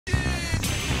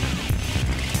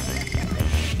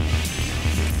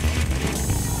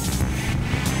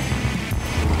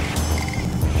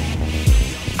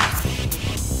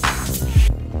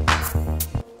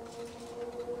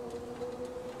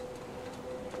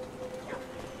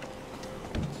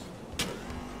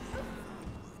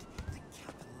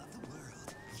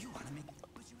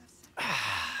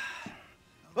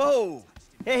Oh,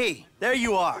 hey, there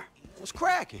you are. What's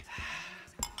cracking?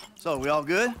 So, we all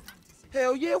good?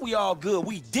 Hell yeah, we all good.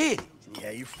 We did it. Yeah,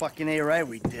 you fucking A right,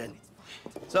 we did.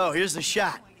 So, here's the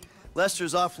shot.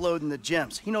 Lester's offloading the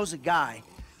gems. He knows a guy.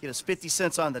 Get us 50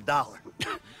 cents on the dollar.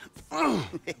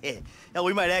 Hell,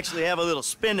 we might actually have a little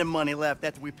spending money left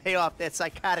after we pay off that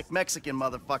psychotic Mexican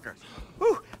motherfucker.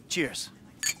 Whew, cheers.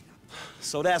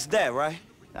 So that's that, right?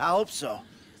 I hope so.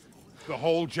 The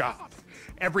whole job.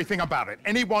 Everything about it.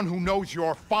 Anyone who knows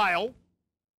your file...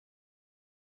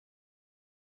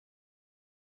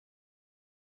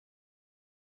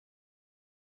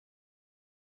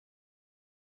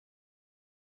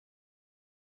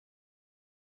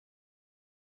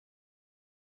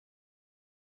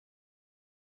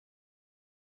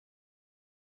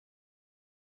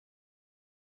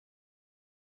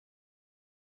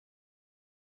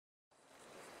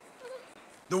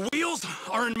 The wheels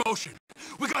are in motion.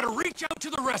 We gotta reach out to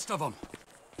the rest of them.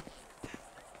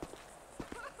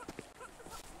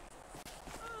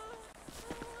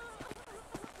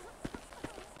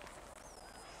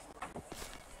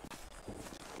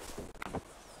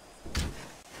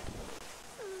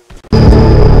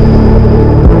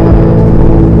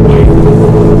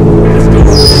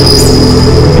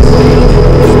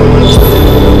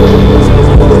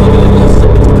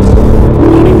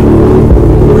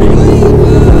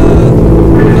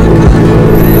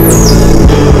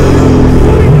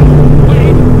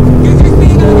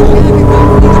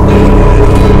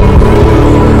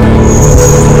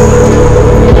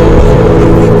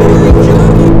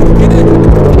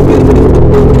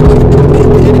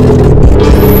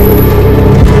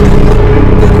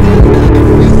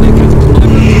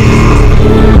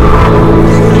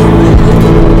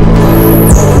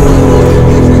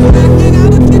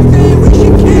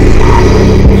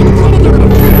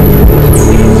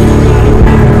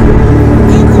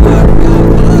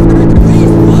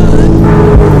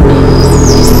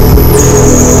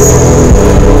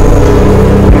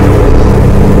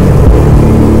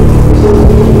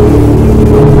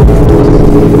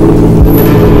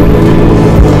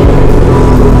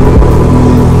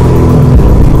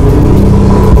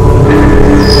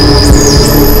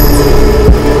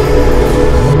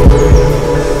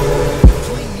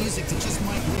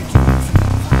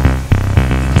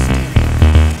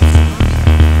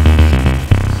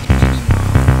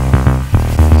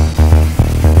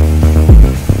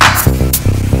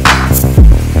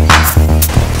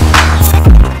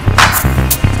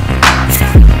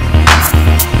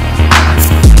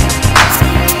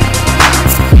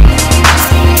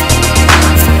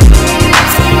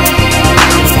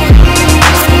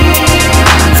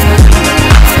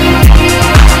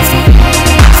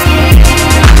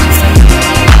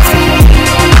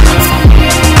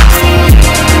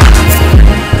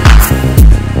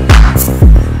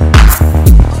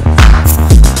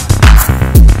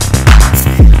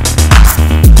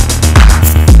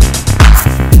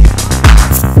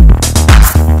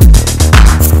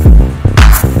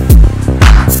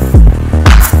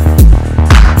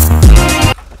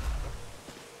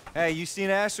 Hey, you seen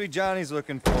Ashley? Johnny's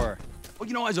looking for her. Well,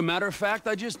 you know, as a matter of fact,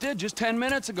 I just did, just 10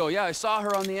 minutes ago. Yeah, I saw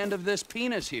her on the end of this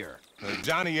penis here.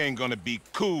 Johnny ain't gonna be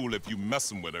cool if you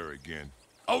messing with her again.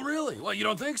 Oh, really? Well, you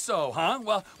don't think so, huh?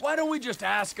 Well, why don't we just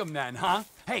ask him then, huh?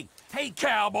 Hey,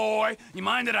 cowboy, you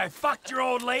mind that I fucked your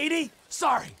old lady?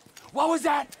 Sorry, what was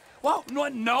that? Well,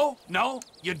 no,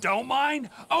 you don't mind?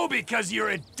 Oh, because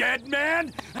you're a dead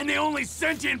man? And the only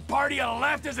sentient part you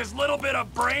left is this little bit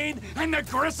of brain and the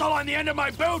gristle on the end of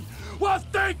my boot? Well,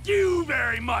 thank you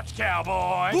very much,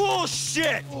 cowboy.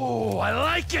 Bullshit! Oh, I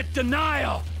like it,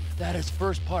 denial. That is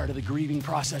first part of the grieving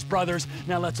process, brothers.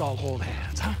 Now let's all hold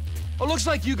hands, huh? Oh, looks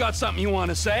like you got something you want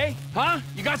to say, huh?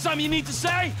 You got something you need to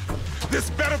say? This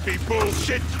better be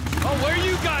bullshit. Oh, where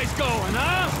you guys going,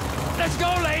 huh? Let's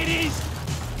go, ladies.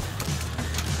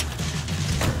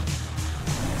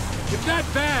 If that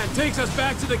van takes us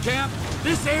back to the camp,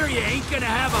 this area ain't gonna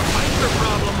have a biker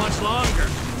problem much longer.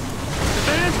 The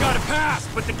van's gotta pass,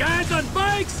 but the guys on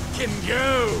bikes can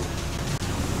go.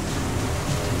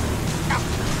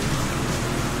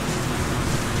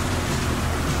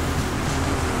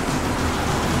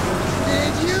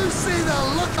 Did you see the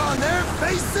look on their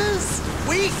faces?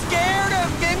 We scared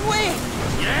him, didn't we?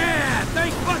 Yeah,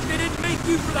 thank fuck they didn't make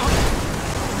you for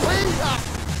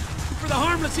the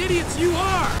harmless idiots you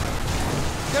are.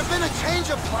 There been a change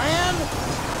of plan?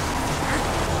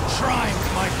 Trying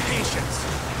with my patience.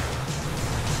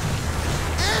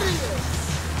 Idiots!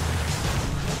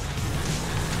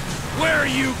 Where are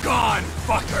you gone,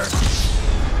 fucker?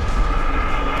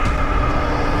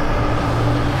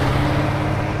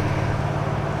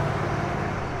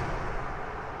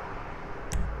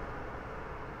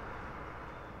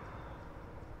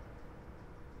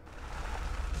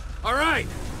 All right.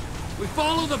 We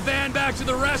follow the van back to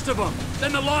the rest of them.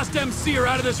 Then the lost MC are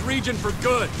out of this region for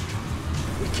good.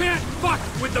 We can't fuck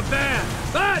with the van,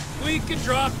 but we can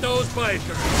drop those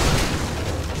bikers.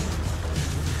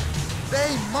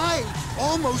 They might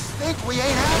almost think we ain't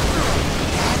after them.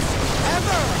 That's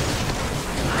clever.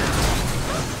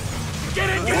 Get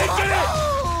it, get it, get it!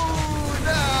 Oh,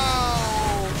 no!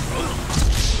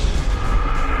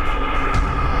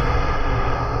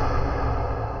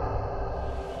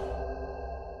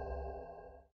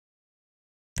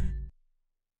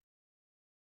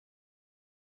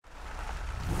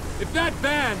 If that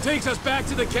van takes us back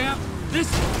to the camp, this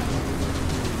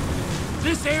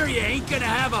area ain't gonna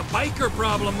have a biker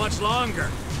problem much longer.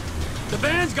 The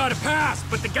van's gotta pass,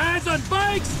 but the guys on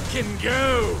bikes can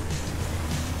go.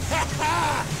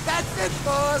 That's it,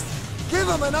 boss. Give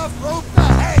them enough rope to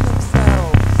hang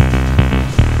themselves.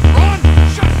 Run!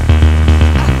 Shut!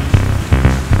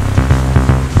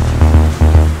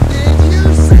 Did you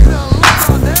see the look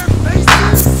on their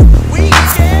faces? We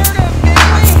scared them,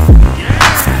 didn't we? Yeah!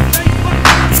 They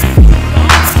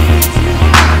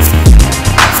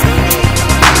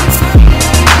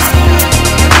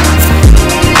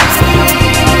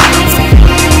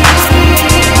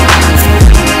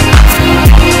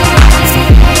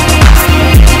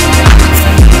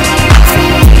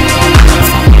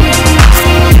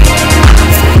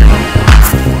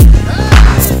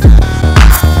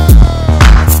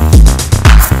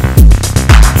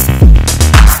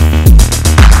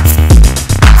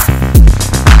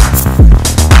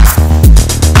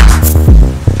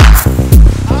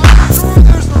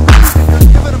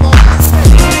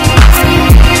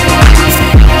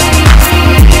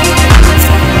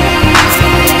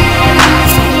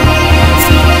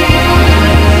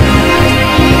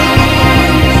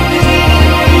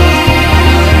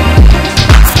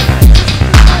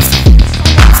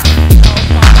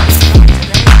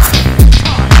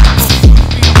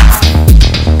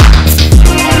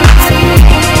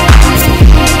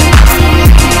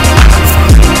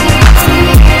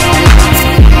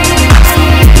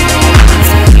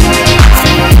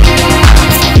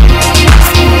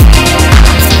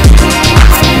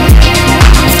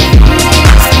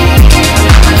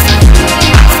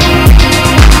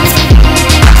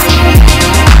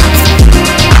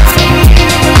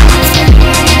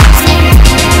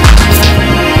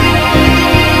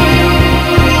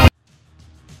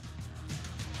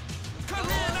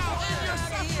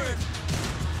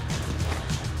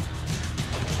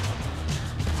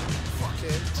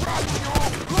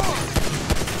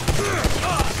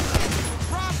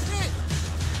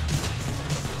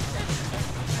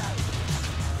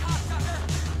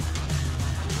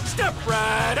Step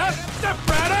right up! Step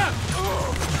right up!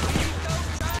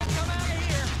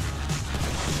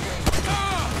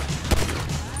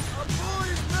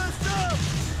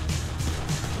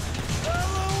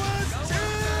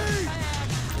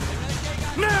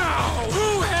 Now,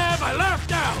 who have I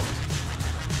left out?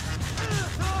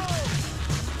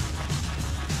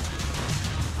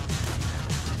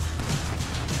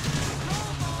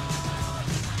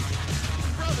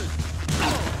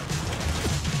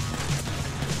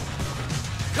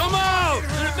 Come out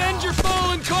and avenge your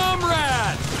fallen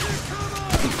comrade!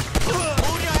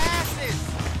 Hold your asses!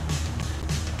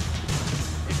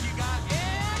 If you got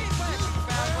any questions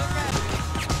about what's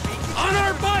happening, On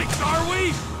our bikes, are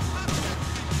we?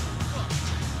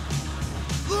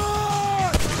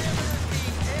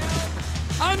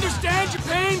 I understand your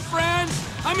pain, friends.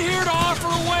 I'm here to offer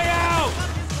a way out.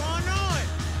 what's going on?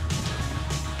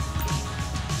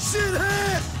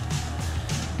 Shithead!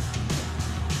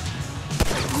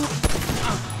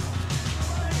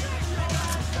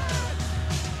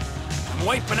 I'm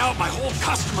wiping out my whole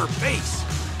customer base.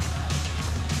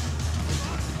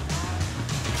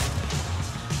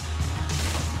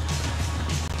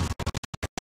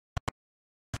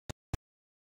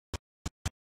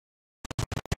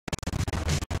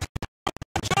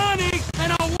 Johnny,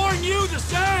 and I'll warn you the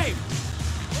same.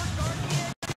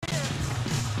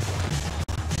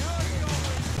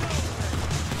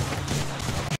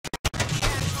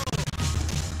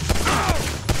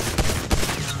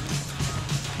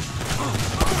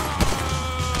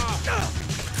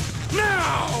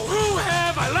 Now, who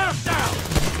have I left out?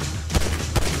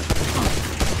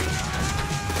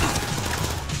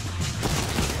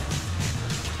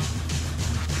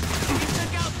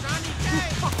 Check out Johnny K!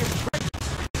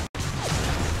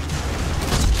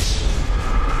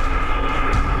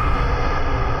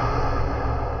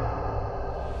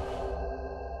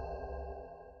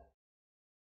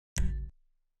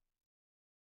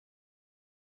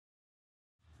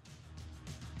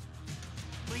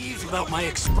 Please, about my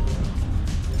exp...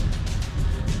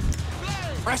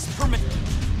 Press permit.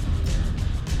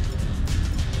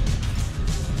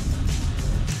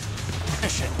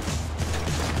 Mission.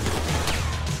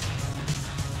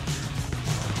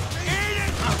 Eat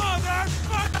it, motherfucker!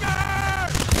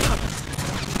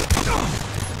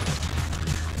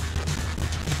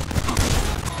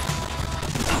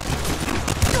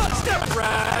 Step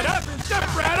right up! Step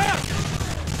right up!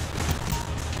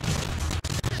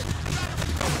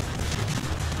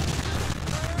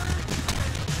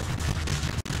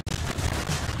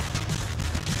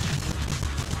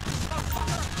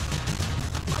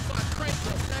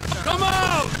 Come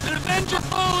out! An avenger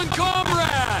fallen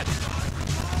comrade!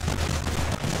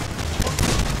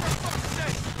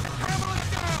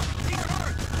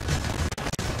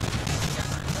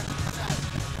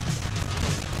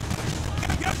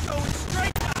 You're going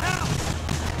straight to hell!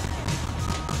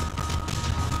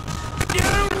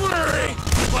 Don't worry!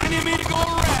 Plenty of me to go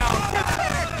around!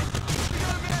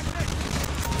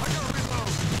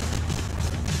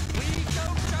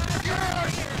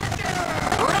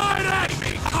 Right at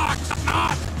me,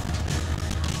 cocksnot!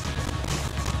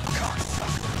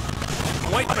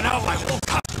 I'm wiping out my whole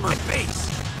customer base!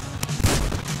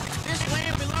 This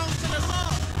land belongs to the law.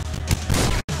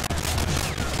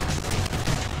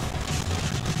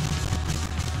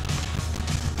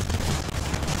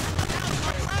 How's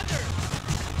my brother?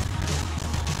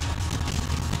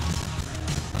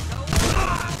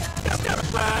 Step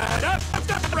right up!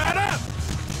 Step right up!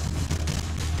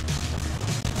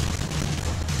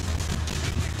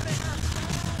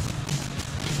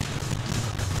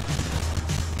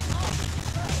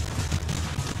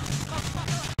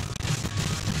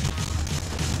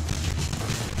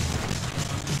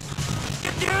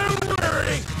 Don't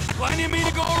worry! Plenty of me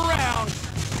to go around!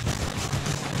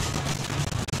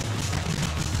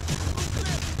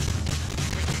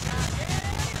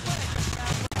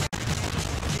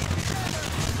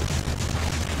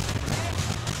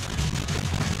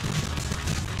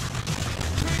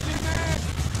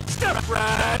 Step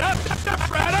right up! Step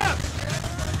right up!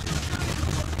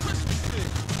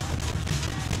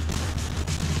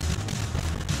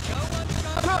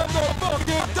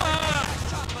 Motherfucking die!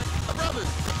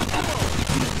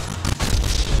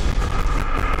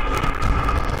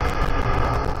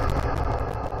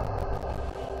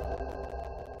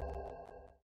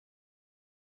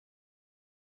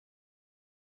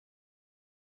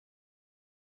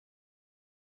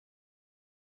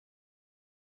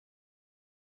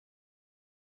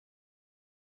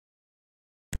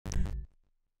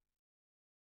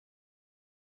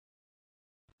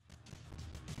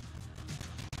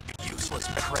 Useless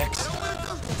pricks.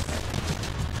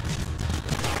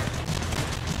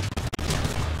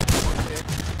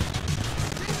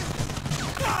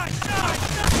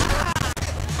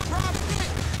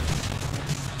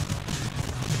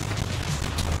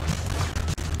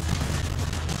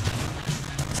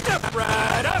 Step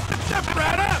right up! Step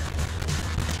right up!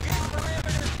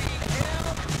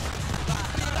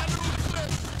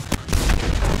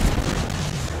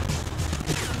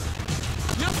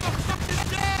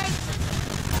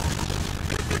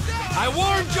 I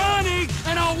warned Johnny,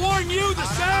 and I'll warn you the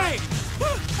same!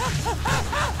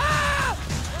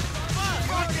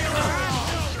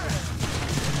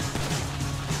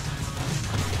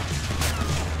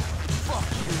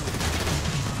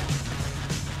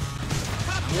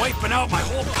 I'm wiping out my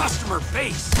whole customer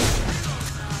base!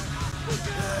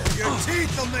 Your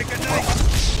teeth will make a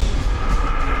nice...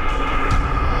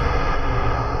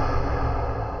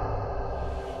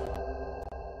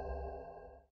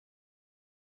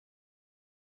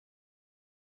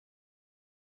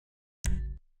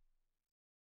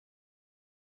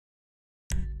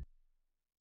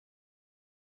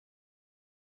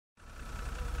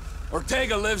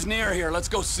 Ortega lives near here. Let's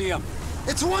go see him.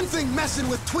 It's one thing messing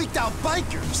with tweaked out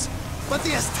bikers, but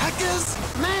the Aztecas?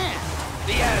 Man!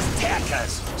 The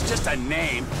Aztecas. It's just a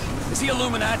name. Is he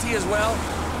Illuminati as well?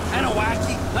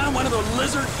 Anunnaki? Not one of those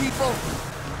lizard people?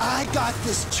 I got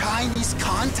this Chinese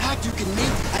contact you can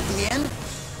meet at the end.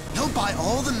 He'll buy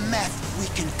all the meth we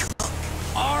can cook.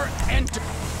 Our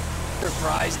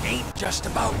enterprise ain't just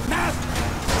about meth.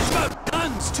 It's about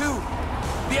guns, too.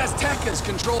 The Aztecas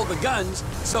control the guns,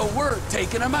 so we're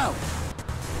taking them out.